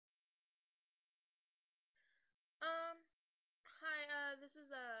This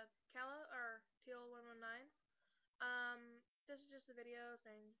is Kala or Teal119. This is just a video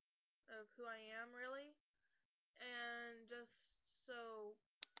saying of who I am really, and just so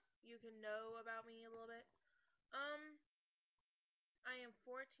you can know about me a little bit. I am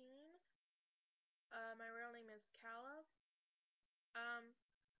 14. My real name is Kala.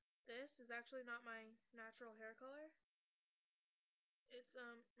 This is actually not my natural hair color. It's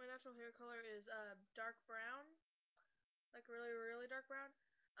my natural hair color is dark brown, like really really dark brown.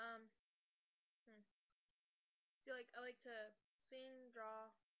 Um, See, like I like to sing, draw,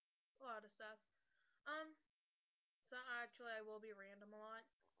 a lot of stuff. Um, so actually I will be random a lot.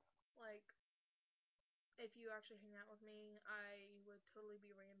 Like if you actually hang out with me, I would totally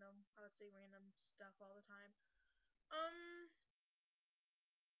be random. I would say random stuff all the time.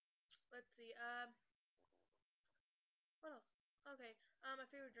 Let's see. What else? Okay. My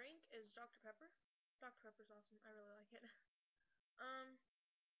favorite drink is Dr. Pepper. Dr. Pepper's awesome. I really like it. um,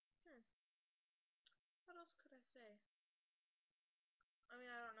 what else could I say? I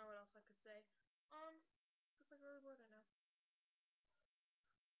mean, I don't know what else I could say. It's like really bored right now.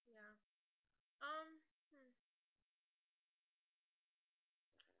 Yeah. Um,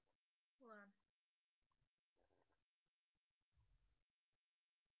 Hold on.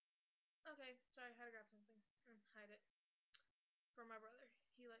 Okay, sorry, I had to grab something and hide it from my brother.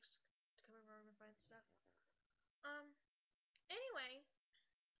 He likes to come over and find stuff. Anyway,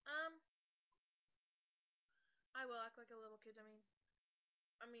 um, I will act like a little kid.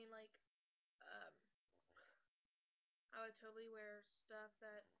 Like, um, I would totally wear stuff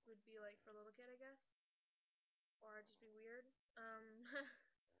that would be like for a little kid, I guess, or I'd just be weird. Um,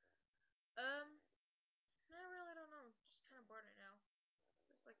 um, I really don't know. Just kind of bored right now.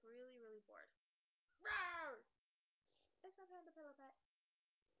 Just like really, really bored. Rawr! It's my panda pillow pet.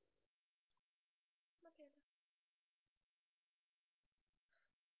 My panda.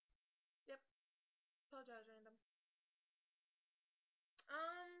 Yep. Apologize, random.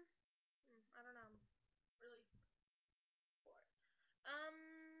 I don't know. I'm really bored.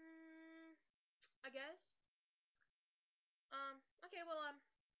 I guess. Okay, well,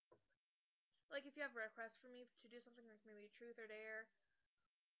 like if you have requests for me to do something like maybe truth or dare,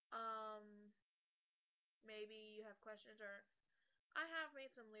 um, maybe you have questions or I have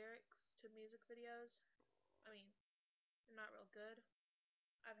made some lyrics to music videos. I mean, they're not real good.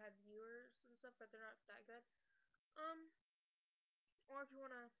 I've had viewers and stuff, but they're not that good. Um, or if you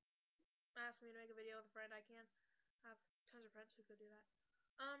want to ask me to make a video with a friend, I can. I have tons of friends who could do that.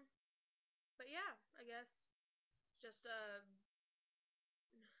 But yeah, I guess just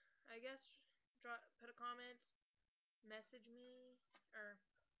I guess put a comment, message me, or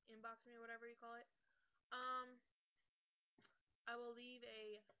inbox me, whatever you call it. I will leave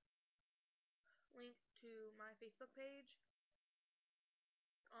a link to my Facebook page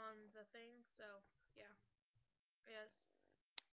on the thing, so